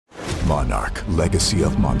Monarch, Legacy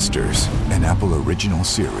of Monsters, an Apple original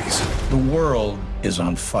series. The world is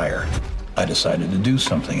on fire. I decided to do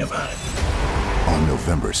something about it. On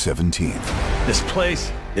November 17th. This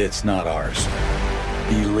place, it's not ours.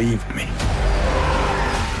 Believe me.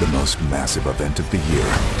 The most massive event of the year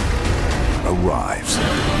arrives.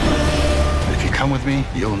 If you come with me,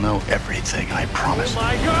 you'll know everything, I promise. Oh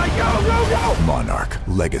my God, go! Monarch,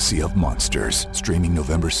 Legacy of Monsters. Streaming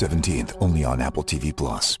November 17th, only on Apple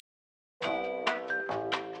TV+.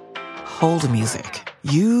 Hold music.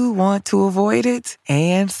 You want to avoid it,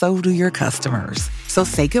 and so do your customers. So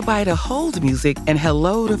say goodbye to hold music and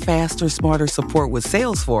hello to faster, smarter support with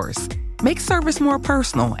Salesforce. Make service more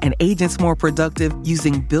personal and agents more productive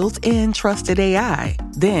using built-in trusted AI.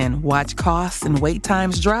 Then watch costs and wait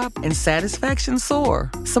times drop and satisfaction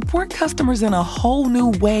soar. Support customers in a whole new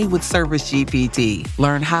way with Service GPT.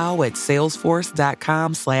 Learn how at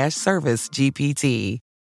salesforce.com/service GPT.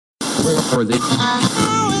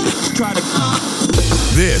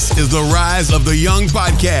 This is the Rise of the Young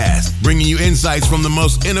podcast, bringing you insights from the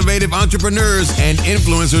most innovative entrepreneurs and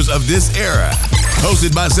influencers of this era.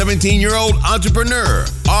 Hosted by 17-year-old entrepreneur,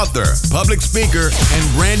 author, public speaker,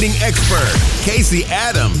 and branding expert, Casey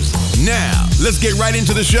Adams. Now, let's get right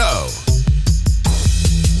into the show.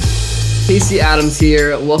 Casey Adams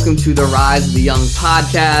here. Welcome to the Rise of the Young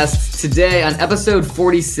podcast. Today, on episode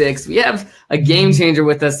 46, we have a game changer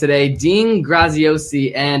with us today, Dean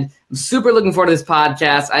Graziosi, and I'm super looking forward to this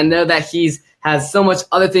podcast. I know that has so much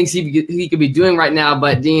other things he could be doing right now,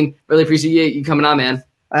 but Dean, really appreciate you coming on, man.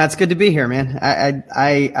 It's good to be here, man.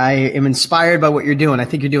 I am inspired by what you're doing. I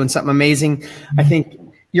think you're doing something amazing. I think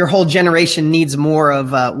your whole generation needs more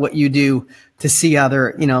of what you do to see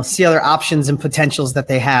other options and potentials that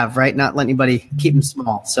they have, right? Not let anybody keep them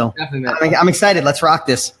small. So I'm excited. Let's rock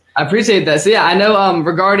this. I appreciate that. So yeah, I know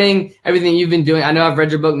regarding everything you've been doing, I know I've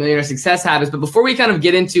read your book, Millionaire Success Habits, but before we kind of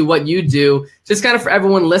get into what you do, just kind of for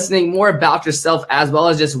everyone listening, more about yourself as well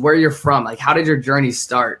as just where you're from. Like, how did your journey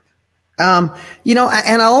start? And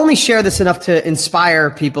I'll only share this enough to inspire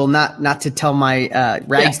people, not to tell my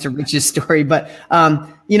rags to riches story, but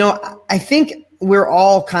I think we're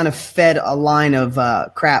all kind of fed a line of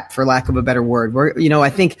crap, for lack of a better word. I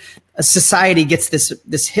think a society gets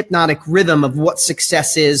this hypnotic rhythm of what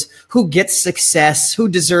success is, who gets success, who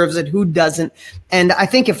deserves it, who doesn't. And I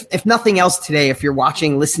think if nothing else today, if you're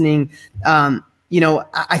watching, listening, I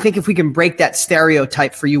think if we can break that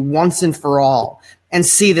stereotype for you once and for all and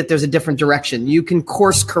see that there's a different direction, you can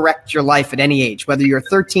course correct your life at any age, whether you're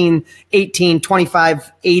 13, 18,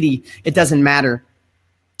 25, 80, it doesn't matter.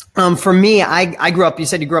 For me, I grew up, you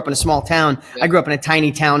said you grew up in a small town. Yeah. I grew up in a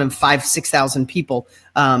tiny town of 5,000-6,000 people.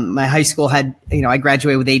 My high school had, I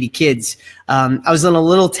graduated with 80 kids. I was in a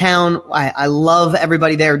little town. I love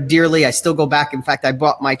everybody there dearly. I still go back. In fact, I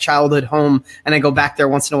bought my childhood home and I go back there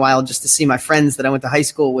once in a while just to see my friends that I went to high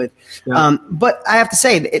school with. Yeah. But I have to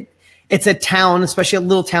say it's a town, especially a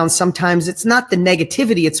little town. Sometimes it's not the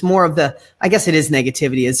negativity. It's more of I guess it is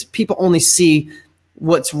negativity, is people only see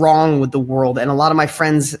what's wrong with the world. And a lot of my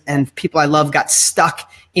friends and people I love got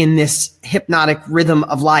stuck in this hypnotic rhythm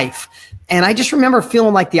of life. And I just remember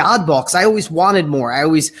feeling like the oddball because I always wanted more. A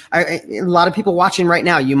lot of people watching right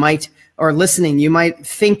now, or listening, you might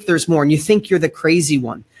think there's more and you think you're the crazy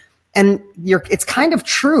one. And it's kind of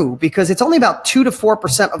true because it's only about 2 to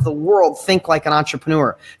 4% of the world think like an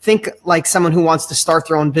entrepreneur, think like someone who wants to start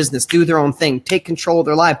their own business, do their own thing, take control of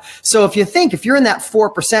their life. So if you're in that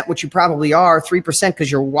 4%, which you probably are, 3% because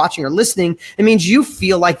you're watching or listening, it means you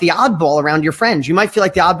feel like the oddball around your friends. You might feel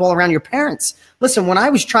like the oddball around your parents. Listen, when I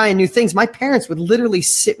was trying new things, my parents would literally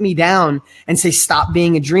sit me down and say, stop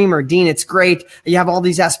being a dreamer. Dean, it's great. You have all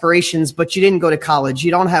these aspirations, but you didn't go to college. You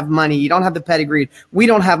don't have money. You don't have the pedigree. We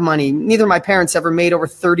don't have money. Neither of my parents ever made over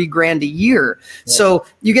 30 grand a year. Yeah. So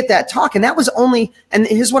you get that talk. And that was and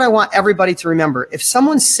here's what I want everybody to remember. If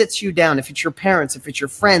someone sits you down, if it's your parents, if it's your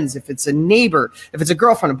friends, if it's a neighbor, if it's a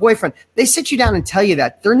girlfriend, a boyfriend, they sit you down and tell you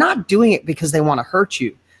that, they're not doing it because they want to hurt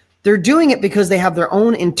you. They're doing it because they have their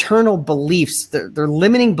own internal beliefs. They're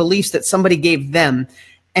limiting beliefs that somebody gave them,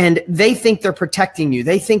 and they think they're protecting you.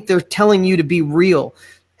 They think they're telling you to be real.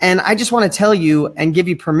 And I just want to tell you and give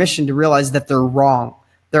you permission to realize that they're wrong.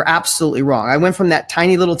 They're absolutely wrong. I went from that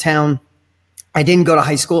tiny little town. I didn't go to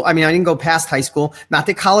high school. I didn't go past high school. Not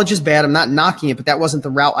that college is bad. I'm not knocking it, but that wasn't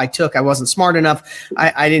the route I took. I wasn't smart enough.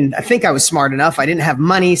 I didn't think I was smart enough. I didn't have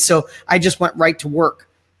money. So I just went right to work.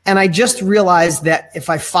 And I just realized that if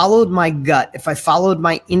I followed my gut, if I followed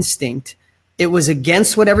my instinct, it was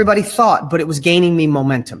against what everybody thought, but it was gaining me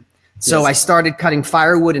momentum. So I started cutting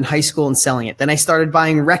firewood in high school and selling it. Then I started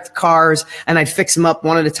buying wrecked cars and I'd fix them up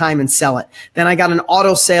one at a time and sell it. Then I got an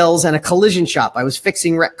auto sales and a collision shop. I was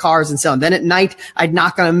fixing wrecked cars and selling. Then at night, I'd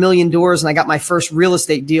knock on 1 million doors and I got my first real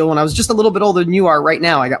estate deal when I was just a little bit older than you are right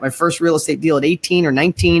now. I got my first real estate deal at 18 or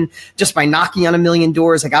 19 just by knocking on 1 million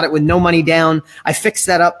doors. I got it with no money down. I fixed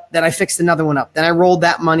that up. Then I fixed another one up. Then I rolled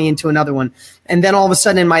that money into another one. And then all of a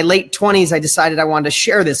sudden in my late 20s, I decided I wanted to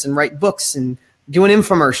share this and write books and do an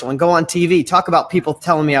infomercial and go on TV, talk about people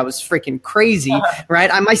telling me I was freaking crazy,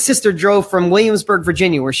 right? My sister drove from Williamsburg,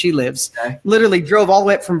 Virginia, where she lives, literally drove all the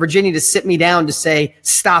way up from Virginia to sit me down to say,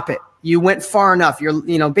 stop it. You went far enough.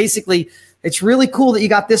 Basically, it's really cool that you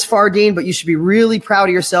got this far, Dean, but you should be really proud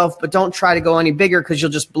of yourself, but don't try to go any bigger because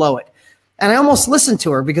you'll just blow it. And I almost listened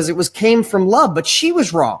to her because it came from love, but she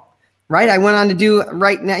was wrong, right? I went on to do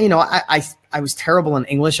right now, I was terrible in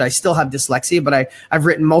English. I still have dyslexia, but I've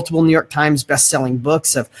written multiple New York Times best-selling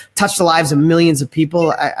books. I've touched the lives of millions of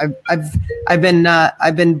people. I've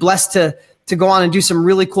been blessed to go on and do some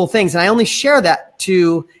really cool things. And I only share that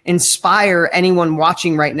to inspire anyone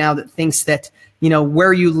watching right now that thinks that,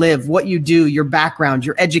 where you live, what you do, your background,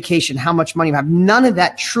 your education, how much money you have, none of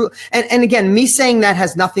that true. And again, me saying that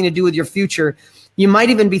has nothing to do with your future. You might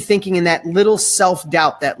even be thinking in that little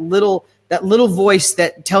self-doubt, that little voice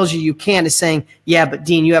that tells you can't is saying, yeah, but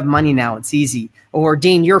Dean, you have money now. It's easy. Or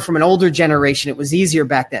Dean, you're from an older generation. It was easier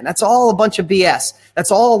back then. That's all a bunch of BS.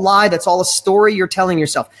 That's all a lie. That's all a story you're telling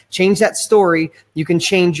yourself. Change that story. You can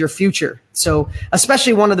change your future. So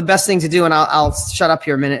especially one of the best things to do, and I'll shut up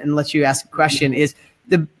here a minute and let you ask a question, is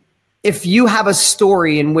if you have a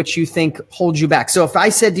story in which you think holds you back. So if I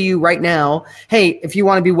said to you right now, hey, if you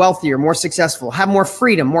want to be wealthier, more successful, have more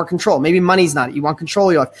freedom, more control, maybe money's not it, you want control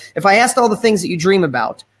of your life. If I asked all the things that you dream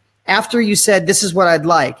about, after you said, this is what I'd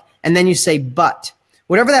like, and then you say, but,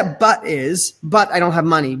 whatever that but is, but I don't have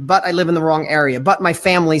money, but I live in the wrong area, but my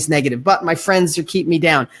family's negative, but my friends are keep me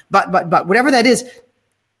down, but, whatever that is,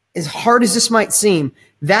 as hard as this might seem,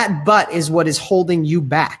 that but is what is holding you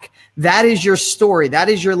back. That is your story. That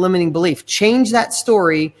is your limiting belief. Change that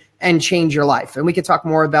story and change your life. And we can talk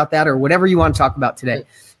more about that or whatever you want to talk about today.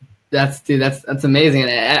 That's amazing.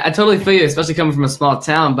 And I totally feel you, especially coming from a small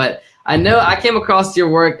town. But I know I came across your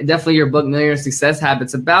work, definitely your book, Millionaire Success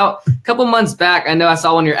Habits, about a couple months back. I know I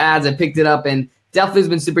saw one of your ads. I picked it up and definitely has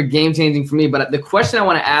been super game changing for me. But the question I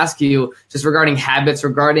want to ask you just regarding habits,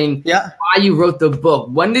 regarding why you wrote the book.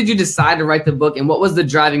 When did you decide to write the book and what was the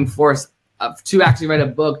driving force to actually write a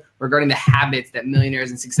book regarding the habits that millionaires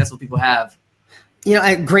and successful people have?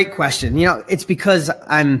 Great question. It's because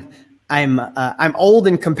I'm old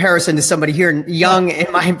in comparison to somebody here young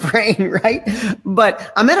in my brain, right?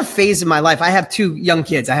 But I'm at a phase in my life. I have 2 young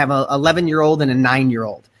kids. I have a 11-year-old and a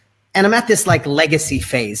 9-year-old. And I'm at this legacy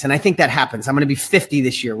phase. And I think that happens. I'm going to be 50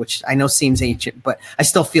 this year, which I know seems ancient, but I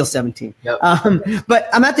still feel 17. Yep. But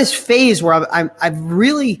I'm at this phase where I've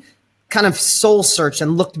really kind of soul searched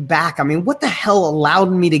and looked back. I mean, what the hell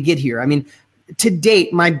allowed me to get here? I mean, to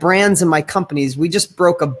date, my brands and my companies, we just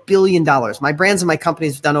broke $1 billion. My brands and my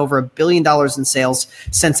companies have done over $1 billion in sales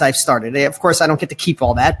since I've started. Of course, I don't get to keep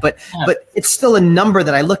all that, but it's still a number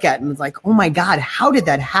that I look at and it's like, oh my God, how did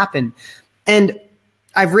that happen? And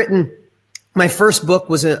I've written, my first book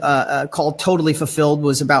was called Totally Fulfilled,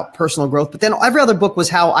 was about personal growth. But then every other book was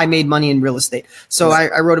how I made money in real estate. So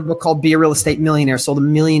I wrote a book called Be a Real Estate Millionaire, sold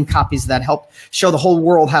 1 million copies of that, helped show the whole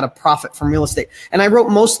world how to profit from real estate. And I wrote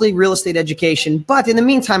mostly real estate education. But in the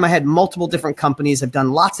meantime, I had multiple different companies. I've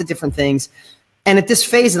done lots of different things. And at this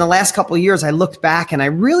phase in the last couple of years, I looked back and I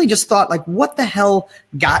really just thought, what the hell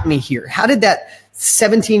got me here? How did that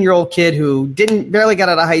 17-year-old kid who barely got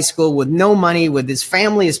out of high school with no money, with his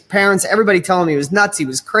family, his parents, everybody telling me he was nuts, he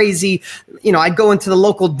was crazy. I'd go into the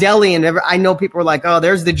local deli and I know people were like, oh,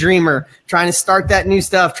 there's the dreamer trying to start that new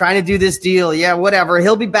stuff, trying to do this deal. Yeah, whatever.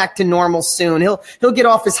 He'll be back to normal soon. He'll get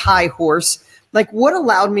off his high horse. What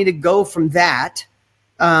allowed me to go from that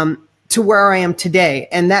to where I am today?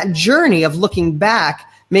 And that journey of looking back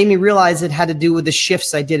made me realize it had to do with the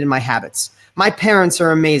shifts I did in my habits. My parents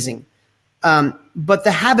are amazing. But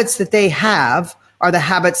the habits that they have are the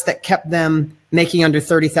habits that kept them making under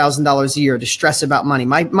 $30,000 a year to stress about money.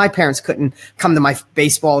 My parents couldn't come to my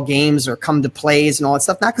baseball games or come to plays and all that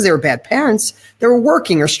stuff, not because they were bad parents. They were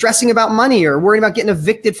working or stressing about money or worried about getting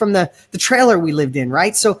evicted from the trailer we lived in,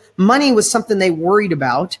 right? So money was something they worried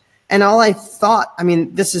about. And all I thought,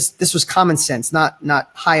 this was common sense, not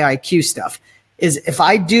high IQ stuff, is if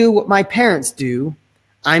I do what my parents do,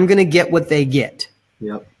 I'm going to get what they get.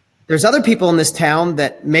 Yep. There's other people in this town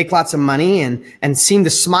that make lots of money and seem to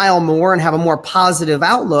smile more and have a more positive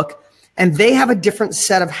outlook. and they have a different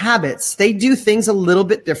set of habits. They do things a little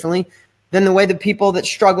bit differently than the way the people that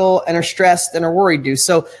struggle and are stressed and are worried do.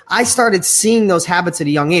 So I started seeing those habits at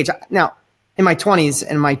a young age. Now, in my 20s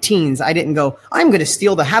and my teens, I didn't go, I'm going to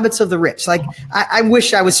steal the habits of the rich. Like, I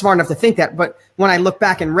wish I was smart enough to think that. But when I look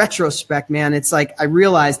back in retrospect, man, it's like I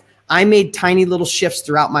realized I made tiny little shifts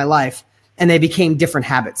throughout my life, and they became different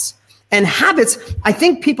habits. And habits, I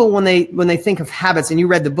think people, when they think of habits, and you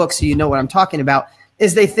read the book, so you know what I'm talking about,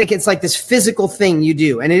 is they think it's like this physical thing you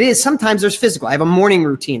do. And it is. Sometimes there's physical. I have a morning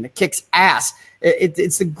routine that kicks ass.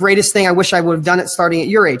 It's the greatest thing. I wish I would have done it starting at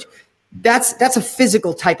your age. That's a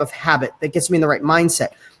physical type of habit that gets me in the right mindset.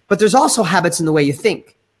 But there's also habits in the way you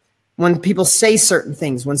think. When people say certain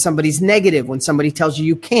things, when somebody's negative, when somebody tells you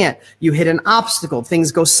you can't, you hit an obstacle,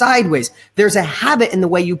 things go sideways. There's a habit in the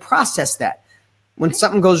way you process that. When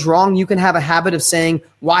something goes wrong, you can have a habit of saying,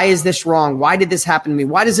 why is this wrong? Why did this happen to me?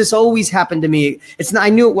 Why does this always happen to me? I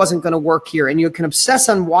knew it wasn't going to work here. And you can obsess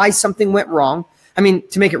on why something went wrong. I mean,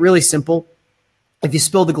 to make it really simple, if you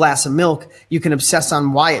spilled a glass of milk, you can obsess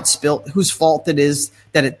on why it spilled, whose fault it is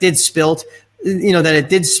that it did spill,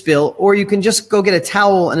 or you can just go get a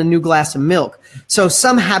towel and a new glass of milk. So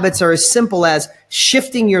some habits are as simple as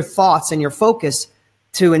shifting your thoughts and your focus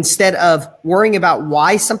to, instead of worrying about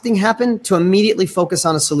why something happened, to immediately focus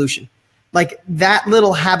on a solution. Like that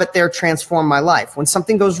little habit there transformed my life. When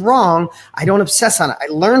something goes wrong, I don't obsess on it. I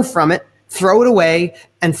learn from it, throw it away,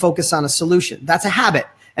 and focus on a solution. That's a habit.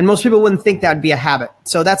 And most people wouldn't think that would be a habit.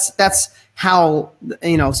 So that's how,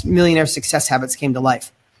 millionaire success habits came to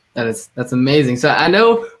life. That's amazing. So I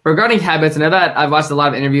know regarding habits, I know that I've watched a lot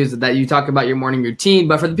of interviews that you talk about your morning routine,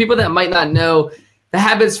 but for the people that might not know the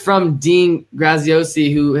habits from Dean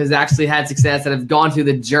Graziosi, who has actually had success, that have gone through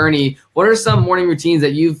the journey, what are some morning routines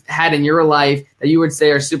that you've had in your life that you would say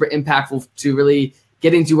are super impactful to really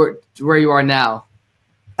getting to where you are now?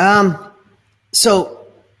 So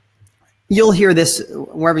you'll hear this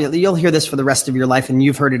you'll hear this for the rest of your life, and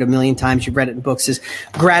you've heard it a million times. You've read it in books. Is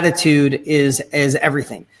gratitude is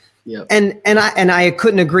everything. Yep. And I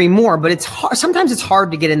couldn't agree more. But it's hard. Sometimes it's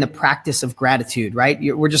hard to get in the practice of gratitude, right?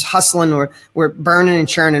 We're just hustling, we're burning and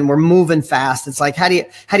churning, we're moving fast. It's like how do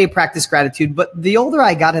you practice gratitude? But the older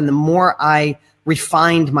I got and the more I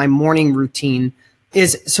refined my morning routine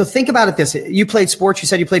so think about it this. You played sports. You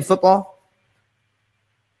said you played football.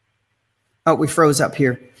 Oh, we froze up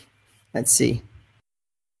here. Let's see.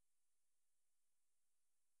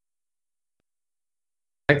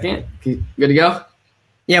 Second, good to go?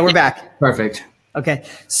 Yeah, we're back. Perfect. Okay.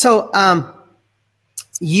 So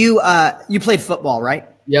you played football, right?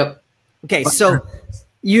 Yep. Okay, so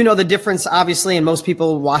you know the difference, obviously, and most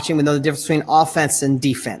people watching would know the difference between offense and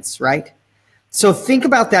defense, right? So think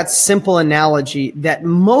about that simple analogy that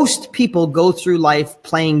most people go through life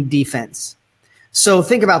playing defense. So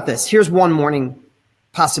think about this. Here's one morning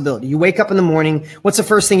possibility. You wake up in the morning. What's the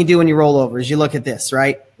first thing you do when you roll over? Is you look at this,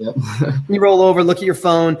 right? Yep. You roll over, look at your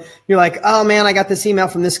phone. You're like, oh man, I got this email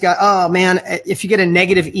from this guy. Oh man, if you get a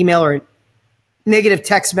negative email or a negative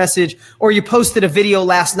text message, or you posted a video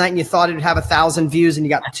last night and you thought it'd have 1,000 views and you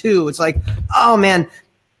got 2, it's like, oh man.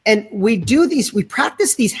 And we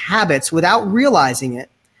practice these habits without realizing it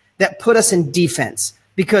that put us in defense.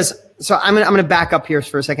 So I'm going to back up here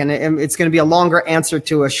for a second. It's going to be a longer answer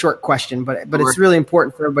to a short question, but it's really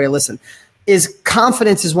important for everybody to listen.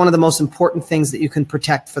 Confidence is one of the most important things that you can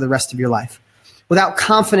protect for the rest of your life. Without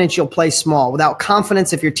confidence, you'll play small. Without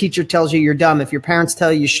confidence, if your teacher tells you you're dumb, if your parents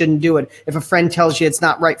tell you shouldn't do it, if a friend tells you it's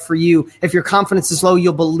not right for you, if your confidence is low,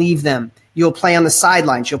 you'll believe them. You'll play on the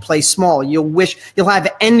sidelines. You'll play small. You'll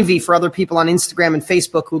have envy for other people on Instagram and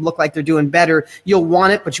Facebook who look like they're doing better. You'll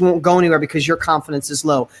want it, but you won't go anywhere because your confidence is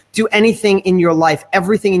low. Do anything in your life,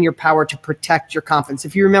 everything in your power to protect your confidence.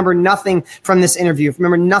 If you remember nothing from this interview, if you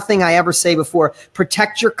remember nothing I ever say before,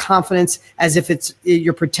 protect your confidence as if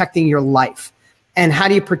you're protecting your life. And how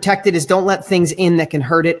do you protect it is don't let things in that can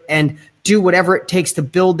hurt it, and do whatever it takes to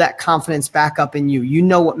build that confidence back up in you. You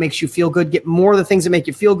know what makes you feel good. Get more of the things that make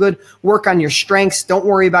you feel good. Work on your strengths. Don't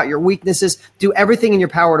worry about your weaknesses. Do everything in your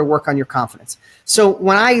power to work on your confidence. So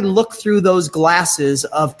when I look through those glasses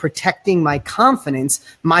of protecting my confidence,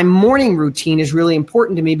 my morning routine is really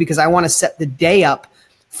important to me because I want to set the day up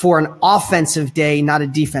for an offensive day, not a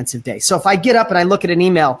defensive day. So if I get up and I look at an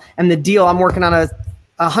email and the deal, I'm working on a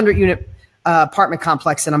 100-unit apartment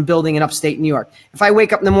complex that I'm building in upstate New York. If I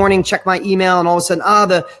wake up in the morning, check my email, and all of a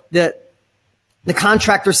sudden, the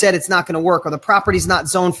contractor said it's not going to work, or the property's not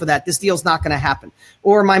zoned for that, this deal's not going to happen.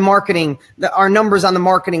 Or my marketing, our numbers on the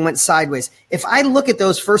marketing went sideways. If I look at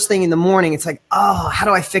those first thing in the morning, it's like, oh, how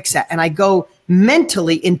do I fix that? And I go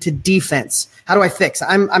mentally into defense. How do I fix?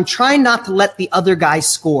 I'm trying not to let the other guy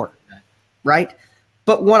score. right?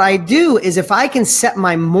 But what I do is if I can set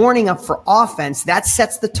my morning up for offense, that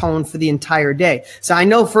sets the tone for the entire day. So I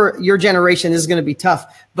know for your generation, this is going to be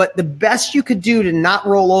tough, but the best you could do to not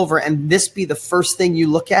roll over and this be the first thing you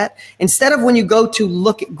look at, instead of when you go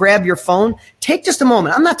to grab your phone, take just a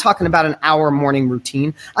moment. I'm not talking about an hour morning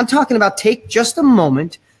routine. I'm talking about take just a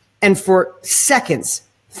moment and for seconds,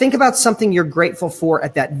 think about something you're grateful for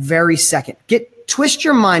at that very second. Twist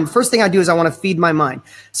your mind. First thing I do is I want to feed my mind.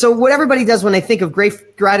 So what everybody does when they think of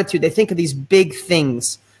great gratitude, they think of these big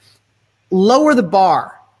things. Lower the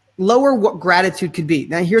bar. Lower what gratitude could be.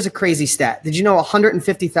 Now, here's a crazy stat. Did you know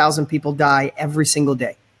 150,000 people die every single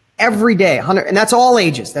day? Every day. And that's all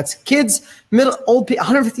ages. That's kids, middle, old people,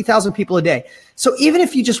 150,000 people a day. So even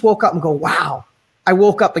if you just woke up and go, wow, I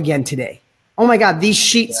woke up again today. Oh my God, these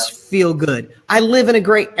sheets feel good. I live in a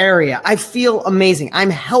great area. I feel amazing.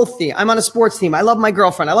 I'm healthy. I'm on a sports team. I love my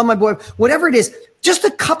girlfriend. I love my boy. Whatever it is, just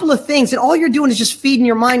a couple of things. And all you're doing is just feeding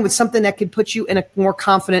your mind with something that could put you in a more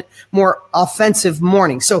confident, more offensive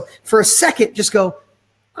morning. So for a second, just go,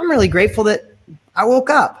 I'm really grateful that I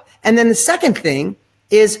woke up. And then the second thing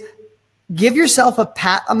is give yourself a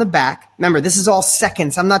pat on the back. Remember, this is all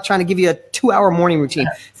seconds. I'm not trying to give you a 2-hour morning routine.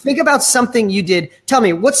 Think about something you did. Tell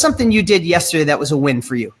me, what's something you did yesterday that was a win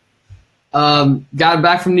for you? Got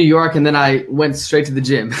back from New York, and then I went straight to the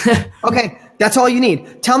gym. Okay, that's all you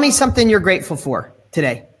need. Tell me something you're grateful for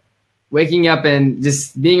today. Waking up and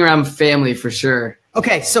just being around family for sure.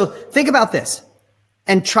 Okay, so think about this.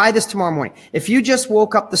 And try this tomorrow morning. If you just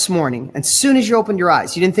woke up this morning, and as soon as you opened your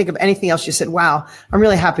eyes, you didn't think of anything else. You said, wow, I'm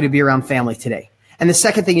really happy to be around family today. And the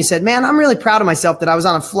second thing you said, man, I'm really proud of myself that I was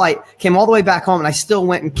on a flight, came all the way back home, and I still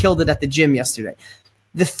went and killed it at the gym yesterday.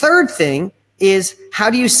 The third thing is, how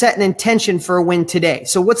do you set an intention for a win today?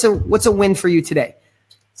 So what's a win for you today?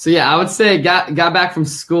 So yeah, I would say got back from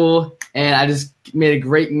school, and I just made a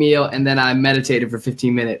great meal, and then I meditated for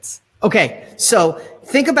 15 minutes. Okay, so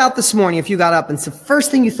think about this morning if you got up and it's the first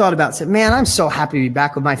thing you thought about, said, man, I'm so happy to be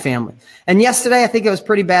back with my family. And yesterday, I think it was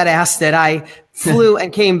pretty badass that I flew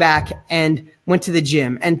and came back and went to the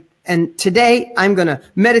gym. And today, I'm going to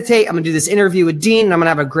meditate. I'm going to do this interview with Dean, and I'm going to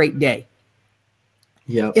have a great day.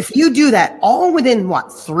 Yep. If you do that all within,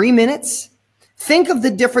 3 minutes? Think of the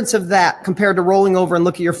difference of that compared to rolling over and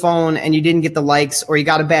look at your phone and you didn't get the likes, or you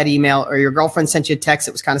got a bad email, or your girlfriend sent you a text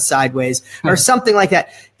that was kind of sideways or something like that.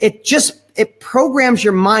 It programs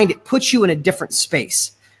your mind. It puts you in a different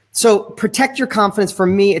space. So protect your confidence. For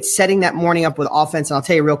me, it's setting that morning up with offense. And I'll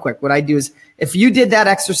tell you real quick, what I do is if you did that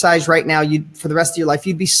exercise right now, for the rest of your life,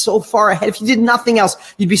 you'd be so far ahead. If you did nothing else,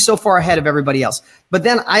 you'd be so far ahead of everybody else. But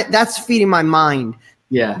then that's feeding my mind.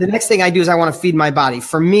 Yeah. The next thing I do is I want to feed my body.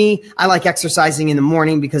 For me, I like exercising in the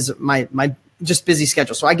morning because of my just busy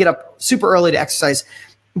schedule. So I get up super early to exercise,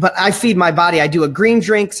 but I feed my body. I do a green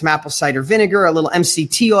drink, some apple cider vinegar, a little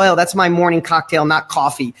MCT oil. That's my morning cocktail, not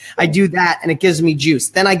coffee. I do that and it gives me juice.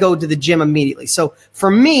 Then I go to the gym immediately. So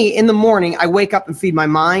for me, in the morning, I wake up and feed my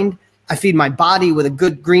mind. I feed my body with a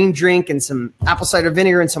good green drink and some apple cider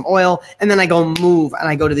vinegar and some oil. And then I go move and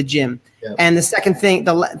I go to the gym. Yep. And the second thing,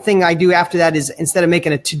 the thing I do after that is instead of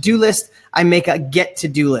making a to-do list, I make a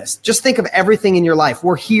get-to-do list. Just think of everything in your life.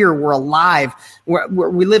 We're here. We're alive.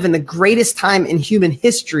 We live in the greatest time in human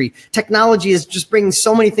history. Technology is just bringing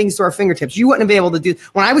so many things to our fingertips. You wouldn't have been able to do.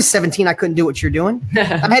 When I was 17, I couldn't do what you're doing.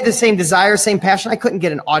 I had the same desire, same passion. I couldn't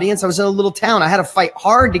get an audience. I was in a little town. I had to fight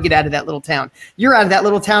hard to get out of that little town. You're out of that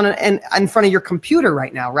little town and in front of your computer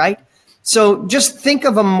right now, right? So just think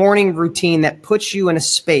of a morning routine that puts you in a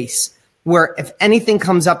space where if anything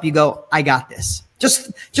comes up, you go, I got this.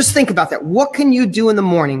 Just think about that. What can you do in the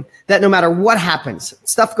morning that no matter what happens,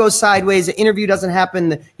 stuff goes sideways, the interview doesn't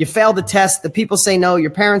happen, you fail the test, the people say no,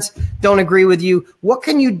 your parents don't agree with you. What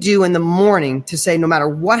can you do in the morning to say, no matter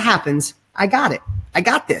what happens, I got it. I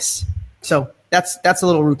got this. So that's a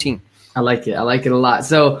little routine. I like it. I like it a lot.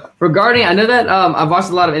 So regarding, I know that I've watched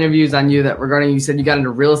a lot of interviews on you that regarding, you said you got into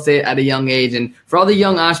real estate at a young age. And for all the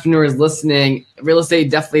young entrepreneurs listening, real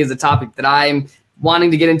estate definitely is a topic that I'm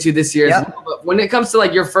wanting to get into this year. Yep. As well. But when it comes to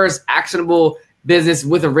like your first actionable business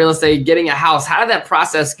with a real estate, getting a house, how did that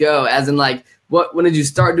process go? As in like, when did you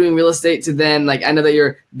start doing real estate to then, like, I know that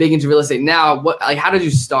you're big into real estate now. How did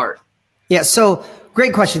you start? Yeah. So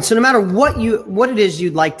great question. So no matter what it is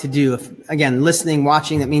you'd like to do, if again, listening,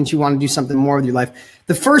 watching, that means you want to do something more with your life.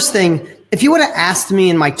 The first thing, if you would have asked me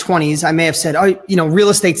in my 20s, I may have said, real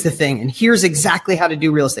estate's the thing. And here's exactly how to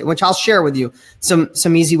do real estate, which I'll share with you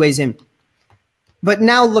some easy ways in. But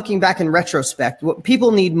now looking back in retrospect, what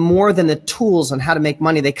people need more than the tools on how to make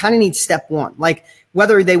money, they kind of need step one. Like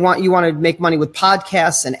whether you want to make money with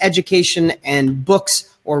podcasts and education and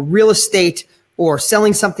books or real estate or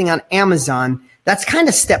selling something on Amazon, that's kind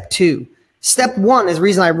of step 2. Step 1 is the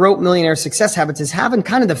reason I wrote Millionaire Success Habits, is having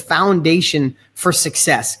kind of the foundation for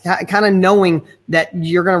success, kind of knowing that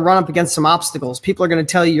you're going to run up against some obstacles. People are going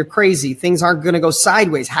to tell you you're crazy. Things aren't going to go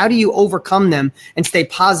sideways. How do you overcome them and stay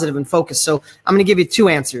positive and focused? So I'm going to give you 2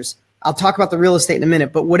 answers. I'll talk about the real estate in a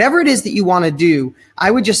minute, but whatever it is that you want to do, I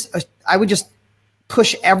would just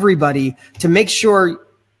push everybody to make sure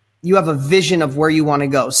you have a vision of where you want to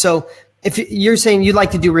go. So if you're saying you'd like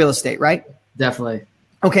to do real estate, right? Definitely.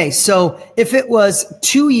 Okay, so if it was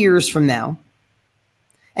 2 years from now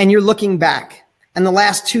and you're looking back and the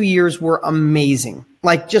last 2 years were amazing,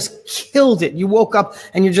 like just killed it. You woke up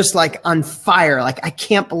and you're just like on fire. Like, I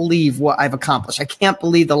can't believe what I've accomplished. I can't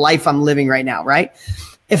believe the life I'm living right now, right?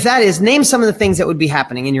 If that is, name some of the things that would be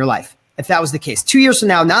happening in your life. If that was the case, 2 years from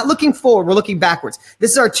now, not looking forward, we're looking backwards.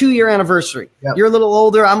 This is our 2-year anniversary. Yep. You're a little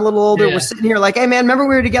older. I'm a little older. Yeah. We're sitting here like, hey man, remember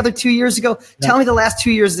we were together 2 years ago? Yeah. Tell me the last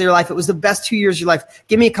 2 years of your life. It was the best 2 years of your life.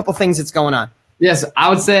 Give me a couple things that's going on. Yes, I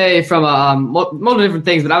would say from multiple different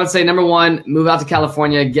things, but I would say number 1, move out to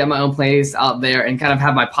California, get my own place out there, and kind of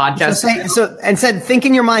have my podcast. Think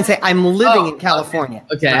in your mind, say, I'm living in California.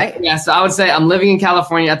 Okay. Right? Yeah. So I would say I'm living in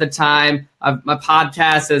California at the time. My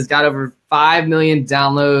podcast has got over 5 million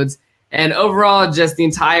downloads. And overall, just the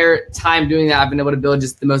entire time doing that, I've been able to build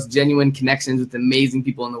just the most genuine connections with amazing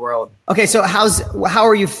people in the world. Okay, so how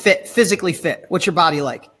are you physically fit? What's your body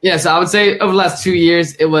like? Yeah, so I would say over the last 2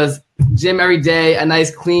 years, it was gym every day, a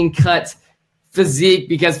nice clean cut physique,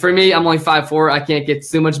 because for me, I'm only 5'4". I can't get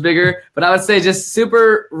too much bigger. But I would say just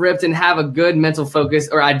super ripped and have a good mental focus,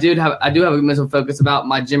 or I do have a mental focus about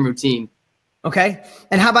my gym routine. Okay.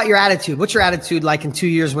 And how about your attitude? What's your attitude like in 2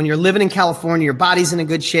 years when you're living in California, your body's in a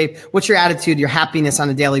good shape? What's your attitude, your happiness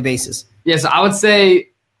on a daily basis? Yeah, so I would say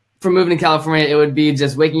for moving to California, it would be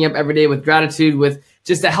just waking up every day with gratitude, with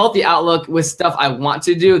just a healthy outlook, with stuff I want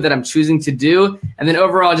to do that I'm choosing to do. And then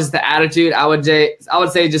overall, just the attitude, I would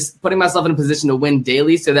say just putting myself in a position to win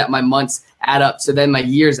daily so that my months add up, so then my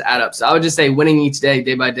years add up. So I would just say winning each day,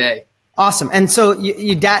 day by day. Awesome. And so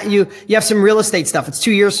you have some real estate stuff. It's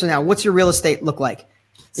 2 years from now. What's your real estate look like?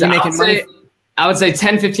 So I would say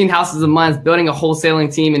 10, 15 houses a month, building a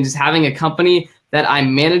wholesaling team, and just having a company that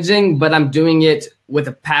I'm managing, but I'm doing it with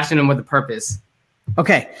a passion and with a purpose.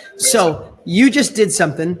 Okay. So you just did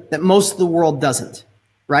something that most of the world doesn't,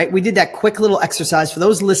 right? We did that quick little exercise. For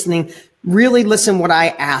those listening, really listen what I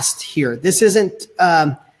asked here. This isn't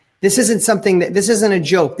something this isn't a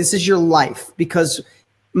joke. This is your life, because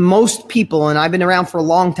most people, and I've been around for a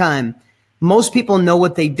long time, most people know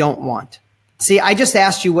what they don't want. See, I just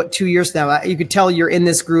asked you what 2 years now, you could tell you're in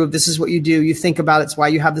this groove. This is what you do. You think about it. It's why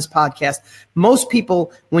you have this podcast. Most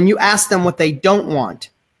people, when you ask them what they don't want,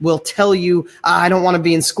 will tell you, I don't want to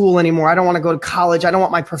be in school anymore. I don't want to go to college. I don't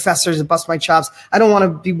want my professors to bust my chops. I don't want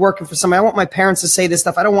to be working for somebody. I want my parents to say this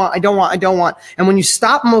stuff. I don't want. And when you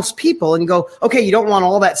stop most people and you go, okay, you don't want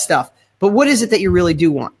all that stuff, but what is it that you really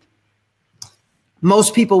do want?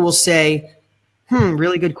 Most people will say,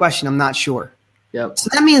 really good question. I'm not sure. Yep. So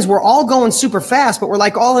that means we're all going super fast, but we're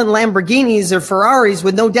like all in Lamborghinis or Ferraris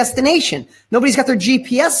with no destination. Nobody's got their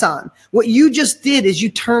GPS on. What you just did is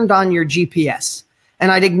you turned on your GPS.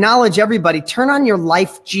 And I'd acknowledge everybody, turn on your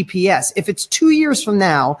life GPS. If it's 2 years from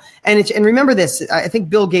now, and remember this, I think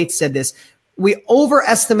Bill Gates said this, we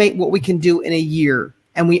overestimate what we can do in a year,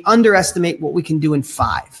 and we underestimate what we can do in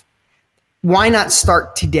 5. Why not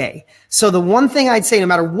start today? So the one thing I'd say, no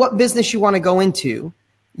matter what business you want to go into,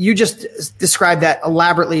 you just described that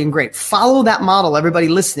elaborately and great. Follow that model, everybody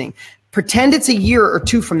listening. Pretend it's a year or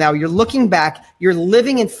 2 from now. You're looking back, you're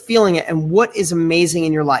living and feeling it, and what is amazing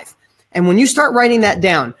in your life. And when you start writing that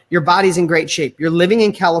down, your body's in great shape. You're living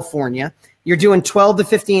in California. You're doing 12 to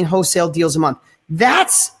 15 wholesale deals a month.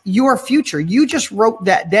 That's your future. You just wrote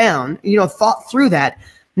that down, thought through that.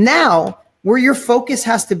 Now, where your focus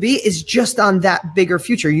has to be is just on that bigger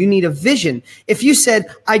future. You need a vision. If you said,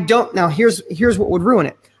 here's what would ruin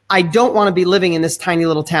it. I don't want to be living in this tiny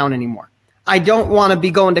little town anymore. I don't want to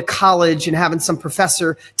be going to college and having some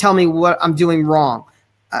professor tell me what I'm doing wrong.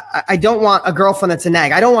 I don't want a girlfriend that's a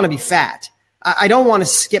nag. I don't want to be fat. I don't want to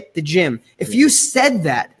skip the gym. If you said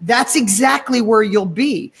that, that's exactly where you'll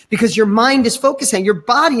be, because your mind is focusing. Your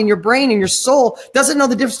body and your brain and your soul doesn't know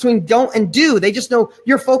the difference between don't and do. They just know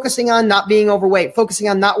you're focusing on not being overweight, focusing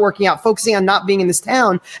on not working out, focusing on not being in this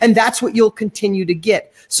town. And that's what you'll continue to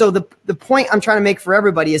get. So the point I'm trying to make for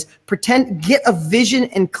everybody is get a vision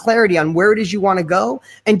and clarity on where it is you want to go,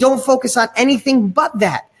 and don't focus on anything but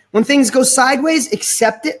that. When things go sideways,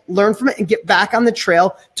 accept it, learn from it, and get back on the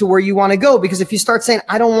trail to where you want to go. Because if you start saying,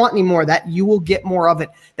 I don't want any more of that, you will get more of it.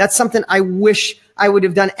 That's something I wish I would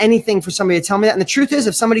have done anything for somebody to tell me that. And the truth is,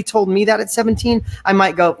 if somebody told me that at 17, I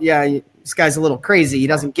might go, yeah, this guy's a little crazy. He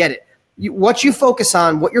doesn't get it. What you focus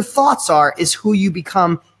on, what your thoughts are, is who you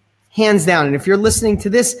become, hands down. And if you're listening to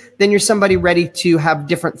this, then you're somebody ready to have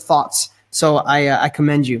different thoughts. So I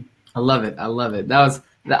commend you. I love it.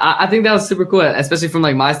 I think that was super cool, especially from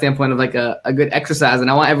like my standpoint of like a good exercise.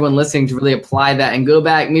 And I want everyone listening to really apply that and go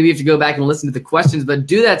back. Maybe if you go back and listen to the questions, but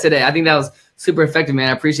do that today. I think that was super effective, man.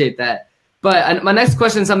 I appreciate that. But my next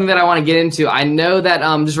question is something that I want to get into. I know that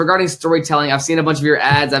just regarding storytelling, I've seen a bunch of your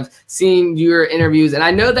ads. I've seen your interviews, and I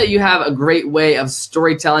know that you have a great way of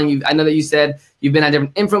storytelling. I know that you said you've been at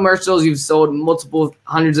different infomercials. You've sold multiple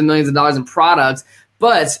hundreds of millions of dollars in products.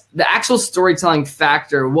 But the actual storytelling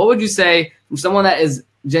factor, what would you say from someone that is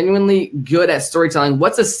genuinely good at storytelling?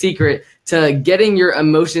 What's a secret to getting your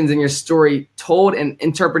emotions and your story told and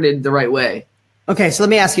interpreted the right way? Okay, so let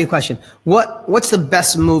me ask you a question. What's the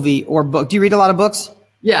best movie or book? Do you read a lot of books?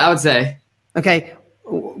 Yeah, I would say. Okay,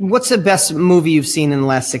 what's the best movie you've seen in the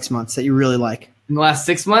last 6 months that you really like? In the last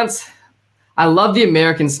 6 months? I love the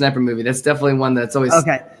American Sniper movie. That's definitely one that's always...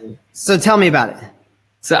 Okay, so tell me about it.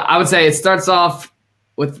 So I would say it starts off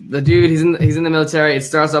with the dude, he's in the military. It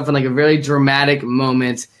starts off in like a very dramatic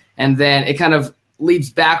moment, and then it kind of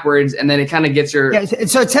leads backwards, and then it kind of gets your... Yeah,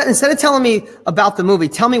 so instead of telling me about the movie,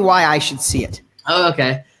 tell me why I should see it. Oh,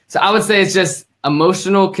 okay. So I would say it's just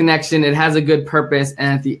emotional connection. It has a good purpose,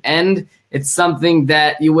 and at the end, it's something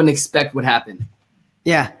that you wouldn't expect would happen.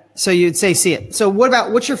 Yeah. So you'd say see it. So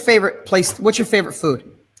what's your favorite place? What's your favorite food?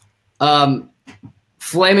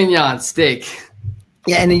 Filet mignon, steak.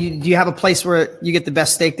 Yeah, and do you have a place where you get the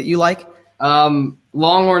best steak that you like?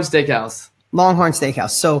 Longhorn Steakhouse. Longhorn Steakhouse.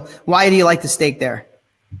 So why do you like the steak there?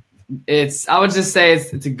 I would just say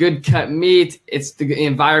it's a good cut meat. It's the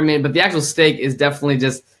environment, but the actual steak is definitely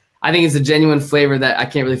I think it's a genuine flavor that I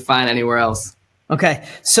can't really find anywhere else. Okay.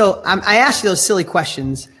 So I asked you those silly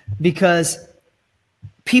questions because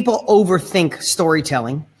people overthink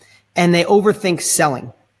storytelling and they overthink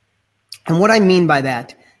selling. And what I mean by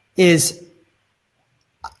that is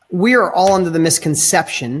we are all under the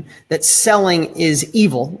misconception that selling is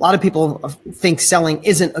evil. A lot of people think selling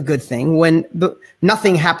isn't a good thing when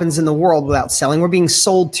nothing happens in the world without selling. We're being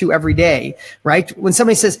sold to every day, right? When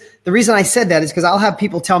somebody says, the reason I said that is because I'll have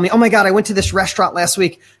people tell me, oh my God, I went to this restaurant last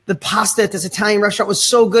week. The pasta at this Italian restaurant was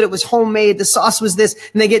so good. It was homemade. The sauce was this,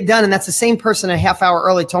 and they get done. And that's the same person a half hour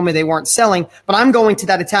early told me they weren't selling, but I'm going to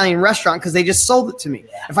that Italian restaurant because they just sold it to me.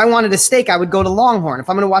 If I wanted a steak, I would go to Longhorn. If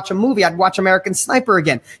I'm going to watch a movie, I'd watch American Sniper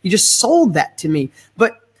again. You just sold that to me.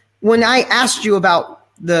 But when I asked you about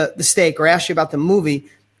the steak or asked you about the movie,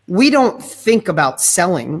 we don't think about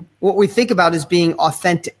selling. What we think about is being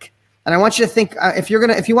authentic. And I want you to think, if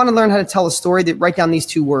you want to learn how to tell a story, that write down these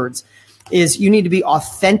two words, is you need to be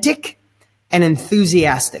authentic and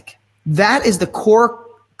enthusiastic. That is the core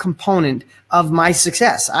component of my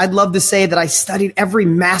success. I'd love to say that I studied every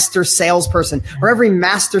master salesperson or every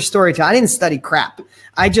master storyteller. I didn't study crap.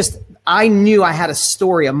 I knew I had a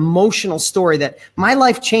story, emotional story that my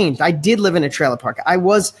life changed. I did live in a trailer park.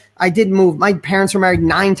 I did move. My parents were married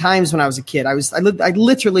 9 times when I was a kid. I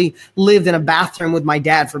literally lived in a bathroom with my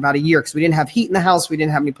dad for about a year because we didn't have heat in the house. We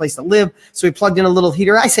didn't have any place to live. So we plugged in a little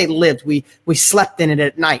heater. I say lived. We slept in it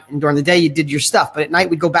at night. And during the day you did your stuff. But at night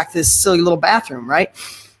we'd go back to this silly little bathroom, right?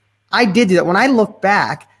 I did do that. When I look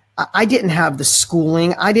back, I didn't have the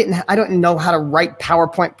schooling. I don't know how to write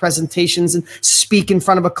PowerPoint presentations and speak in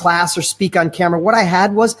front of a class or speak on camera. What I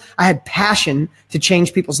had passion to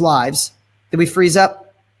change people's lives. Did we freeze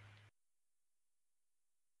up?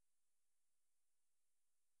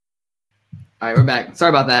 All right, we're back. Sorry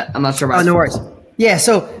about that. I'm not sure about no worries. Yeah.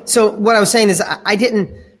 So what I was saying is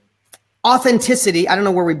authenticity, I don't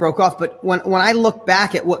know where we broke off, but when I look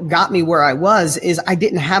back at what got me where I was is I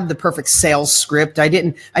didn't have the perfect sales script. I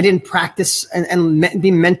didn't practice and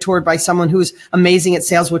be mentored by someone who's amazing at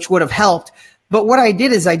sales, which would have helped. But what I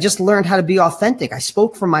did is I just learned how to be authentic. I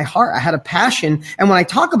spoke from my heart. I had a passion. And when I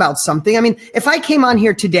talk about something, I mean, if I came on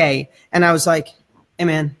here today and I was like, hey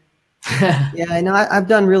man, yeah, I know I've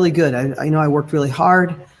done really good. I know I worked really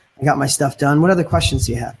hard. I got my stuff done. What other questions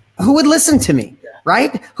do you have? Who would listen to me?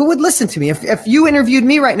 Right? Who would listen to me? If you interviewed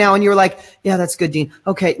me right now and you were like, yeah, that's good, Dean.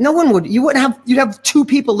 Okay. No one would. You'd have 2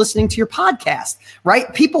 people listening to your podcast,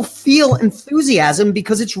 right? People feel enthusiasm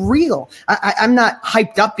because it's real. I'm not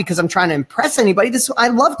hyped up because I'm trying to impress anybody. I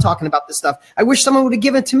love talking about this stuff. I wish someone would have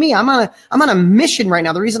given it to me. I'm on a mission right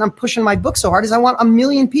now. The reason I'm pushing my book so hard is I want 1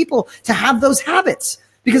 million people to have those habits.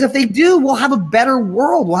 Because if they do, we'll have a better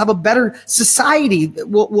world. We'll have a better society.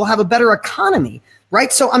 We'll have a better economy,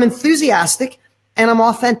 right? So I'm enthusiastic and I'm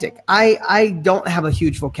authentic. I don't have a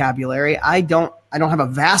huge vocabulary. I don't have a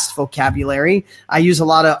vast vocabulary. I use a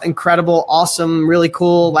lot of incredible, awesome, really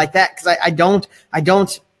cool like that because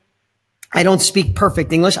I don't speak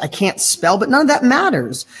perfect English. I can't spell, but none of that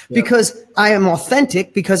matters because I am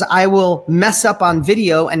authentic, because I will mess up on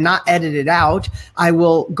video and not edit it out. I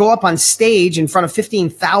will go up on stage in front of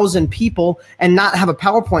 15,000 people and not have a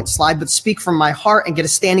PowerPoint slide, but speak from my heart and get a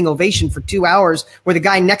standing ovation for 2 hours where the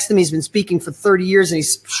guy next to me has been speaking for 30 years and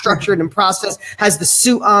he's structured and processed, has the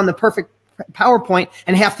suit on, the perfect PowerPoint,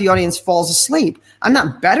 and half the audience falls asleep. I'm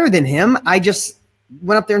not better than him. I just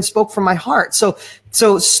went up there and spoke from my heart. So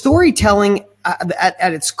storytelling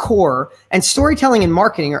at its core, and storytelling and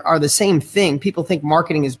marketing are the same thing. People think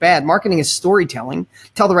marketing is bad. Marketing is storytelling.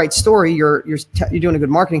 Tell the right story. You're doing a good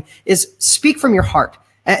marketing. Is speak from your heart.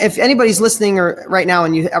 If anybody's listening or right now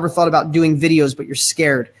and you ever thought about doing videos but you're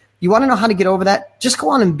scared, you want to know how to get over that? Just go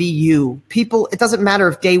on and be you. People, it doesn't matter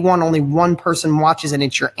if day 1 only one person watches and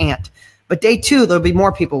it's your aunt. But day 2, there'll be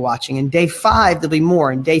more people watching. And day 5, there'll be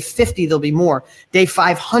more. And day 50, there'll be more. Day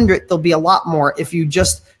 500, there'll be a lot more if you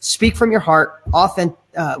just speak from your heart,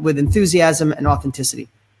 with enthusiasm and authenticity.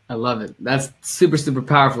 I love it. That's super, super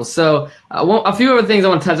powerful. So a few other things I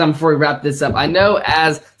want to touch on before we wrap this up. I know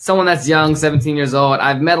as someone that's young, 17 years old,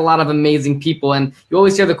 I've met a lot of amazing people. And you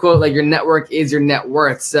always hear the quote, like, your network is your net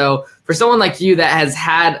worth. So for someone like you that has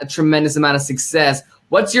had a tremendous amount of success,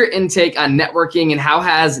 what's your intake on networking and how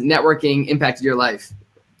has networking impacted your life?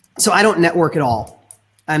 So I don't network at all.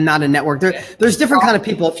 I'm not a network. There's different kind of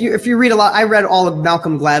people. If you read a lot, I read all of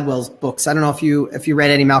Malcolm Gladwell's books. I don't know if you read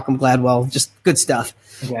any Malcolm Gladwell, just good stuff.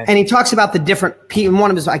 Okay. And he talks about the different people.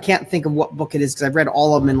 One of his, I can't think of what book it is because I've read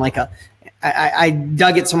all of them in I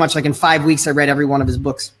dug it so much, like in 5 weeks, I read every one of his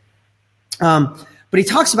books. But he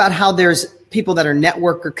talks about how there's people that are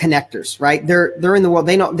networker connectors, right? They're in the world.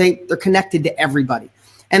 They're connected to everybody.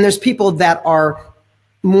 And there's people that are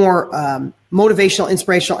more motivational,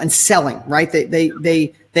 inspirational, and selling, right?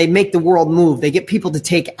 They make the world move. They get people to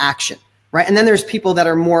take action, right? And then there's people that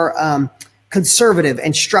are more conservative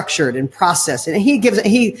and structured and processed. And he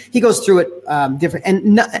goes through it different.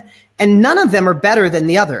 And none of them are better than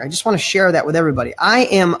the other. I just want to share that with everybody. I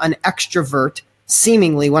am an extrovert,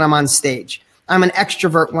 seemingly, when I'm on stage. I'm an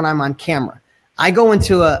extrovert when I'm on camera. I go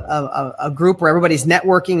into a group where everybody's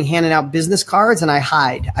networking, handing out business cards, and I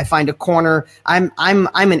hide. I find a corner. I'm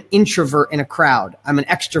an introvert in a crowd. I'm an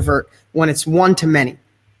extrovert when it's one to many.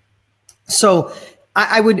 So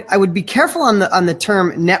I would be careful on the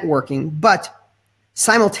term networking, but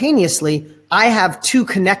simultaneously, I have 2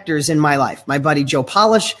 connectors in my life. My buddy Joe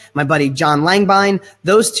Polish, my buddy John Langbine.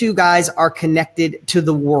 Those 2 guys are connected to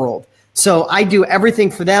the world. So I do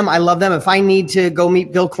everything for them. I love them. If I need to go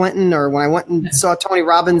meet Bill Clinton, or when I went and saw Tony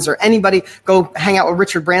Robbins, or anybody, go hang out with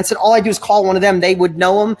Richard Branson, all I do is call one of them. They would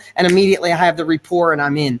know him, and immediately I have the rapport and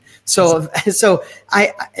I'm in. So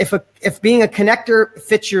if being a connector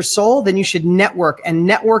fits your soul, then you should network. And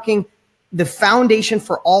networking, the foundation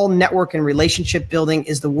for all network and relationship building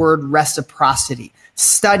is the word reciprocity.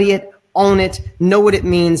 Study it, own it, know what it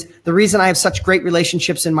means. The reason I have such great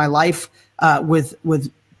relationships in my life with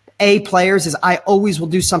players is I always will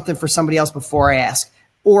do something for somebody else before I ask,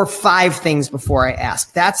 or 5 things before I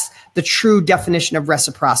ask. That's the true definition of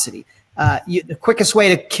reciprocity. The quickest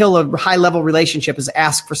way to kill a high-level relationship is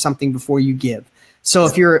ask for something before you give. So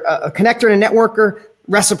if you're a connector and a networker,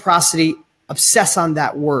 reciprocity, obsess on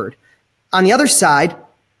that word. On the other side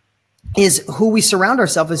is who we surround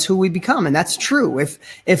ourselves is who we become. And that's true.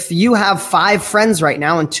 If you have 5 friends right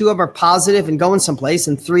now and 2 of them are positive and going someplace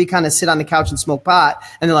and 3 kind of sit on the couch and smoke pot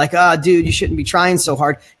and they're like, oh, dude, you shouldn't be trying so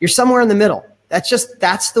hard. You're somewhere in the middle.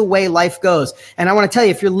 That's the way life goes. And I want to tell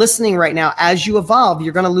you, if you're listening right now, as you evolve,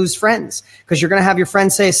 you're going to lose friends because you're going to have your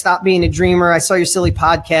friends say, stop being a dreamer. I saw your silly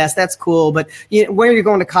podcast. That's cool. But where are you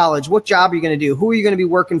going to college? What job are you going to do? Who are you going to be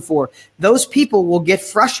working for? Those people will get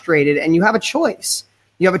frustrated, and you have a choice.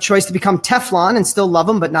 You have a choice to become Teflon and still love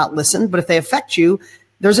them but not listen. But if they affect you,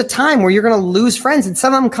 there's a time where you're going to lose friends, and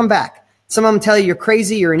some of them come back. Some of them tell you you're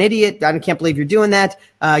crazy, you're an idiot, I can't believe you're doing that.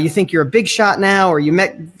 You think you're a big shot now, or you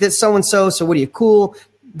met this so-and-so, so what are you, cool?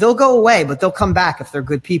 They'll go away, but they'll come back if they're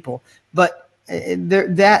good people. But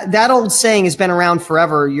that old saying has been around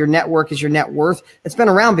forever. Your network is your net worth. It's been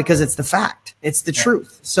around because it's the fact. It's the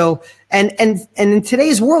truth. So, and in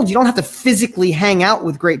today's world, you don't have to physically hang out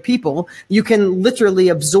with great people. You can literally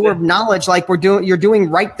absorb knowledge like you're doing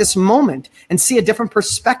right this moment, and see a different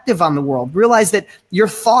perspective on the world. Realize that your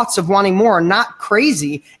thoughts of wanting more are not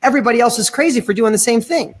crazy. Everybody else is crazy for doing the same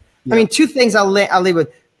thing. I mean, two things I'll leave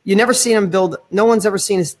with. You never seen them build. No one's ever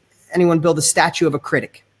seen anyone build a statue of a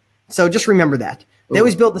critic. So just remember that. They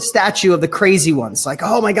always build the statue of the crazy ones. Like,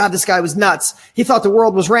 oh my God, this guy was nuts. He thought the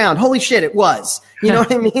world was round. Holy shit, it was. You know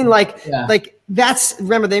what I mean? Like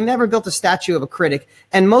remember, they never built a statue of a critic.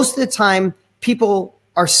 And most of the time, people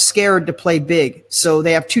are scared to play big. So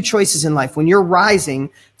they have two choices in life. When you're rising,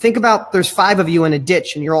 think about there's 5 of you in a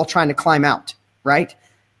ditch and you're all trying to climb out, right?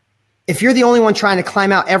 If you're the only one trying to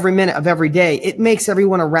climb out every minute of every day, it makes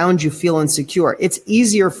everyone around you feel insecure. It's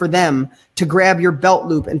easier for them to grab your belt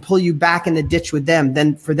loop and pull you back in the ditch with them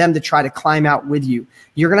than for them to try to climb out with you.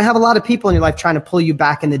 You're going to have a lot of people in your life trying to pull you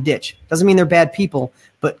back in the ditch. Doesn't mean they're bad people,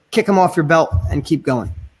 but kick them off your belt and keep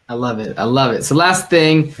going. I love it. I love it. So last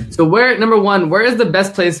thing. So number one, where is the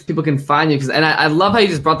best place people can find you? And I love how you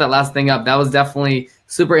just brought that last thing up. That was definitely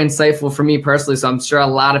super insightful for me personally. So I'm sure a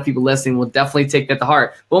lot of people listening will definitely take that to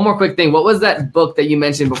heart. One more quick thing. What was that book that you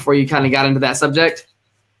mentioned before you kind of got into that subject?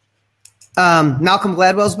 Malcolm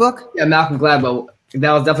Gladwell's book? Yeah, Malcolm Gladwell.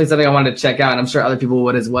 That was definitely something I wanted to check out, and I'm sure other people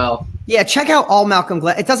would as well. Yeah, check out all Malcolm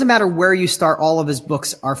Gladwell. It doesn't matter where you start. All of his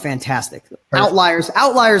books are fantastic. Perfect.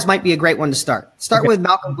 Outliers might be a great one to start. Start with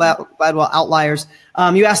Malcolm Gladwell, Outliers.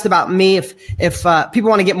 You asked about me. If people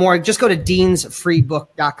want to get more, just go to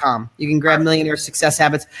deansfreebook.com. You can grab Millionaire Success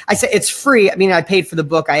Habits. I say it's free. I mean, I paid for the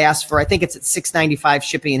book. I asked for, I think it's at $6.95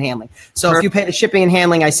 shipping and handling. So Perfect. If you pay the shipping and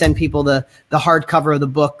handling, I send people the hardcover of the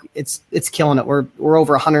book. It's killing it. We're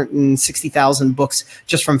over 160,000 books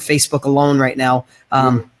just from Facebook alone right now.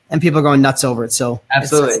 And people are going nuts over it. So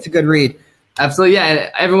absolutely, it's a good read. Absolutely. Yeah.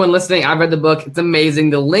 And everyone listening, I've read the book. It's amazing.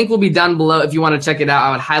 The link will be down below. If you want to check it out,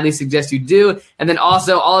 I would highly suggest you do. And then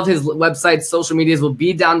also all of his websites, social medias will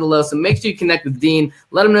be down below. So make sure you connect with Dean.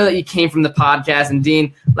 Let him know that you came from the podcast. And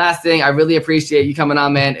Dean, last thing, I really appreciate you coming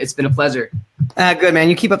on, man. It's been a pleasure. Good, man.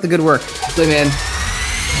 You keep up the good work. Absolutely, man.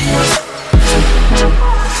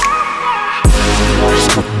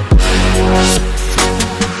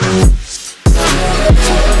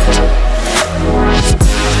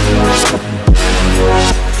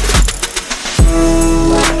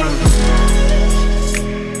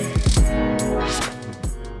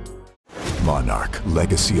 Monarch,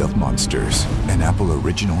 Legacy of Monsters, an Apple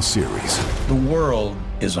original series. The world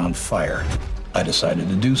is on fire. I decided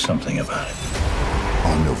to do something about it.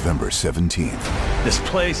 On November 17th. This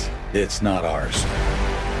place, it's not ours.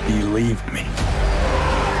 Believe me.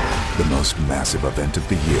 The most massive event of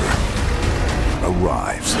the year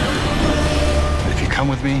arrives. If you come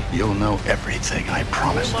with me, you'll know everything, I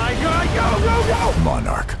promise. Oh my God, go!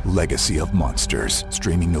 Monarch, Legacy of Monsters.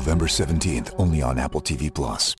 Streaming November 17th, only on Apple TV+.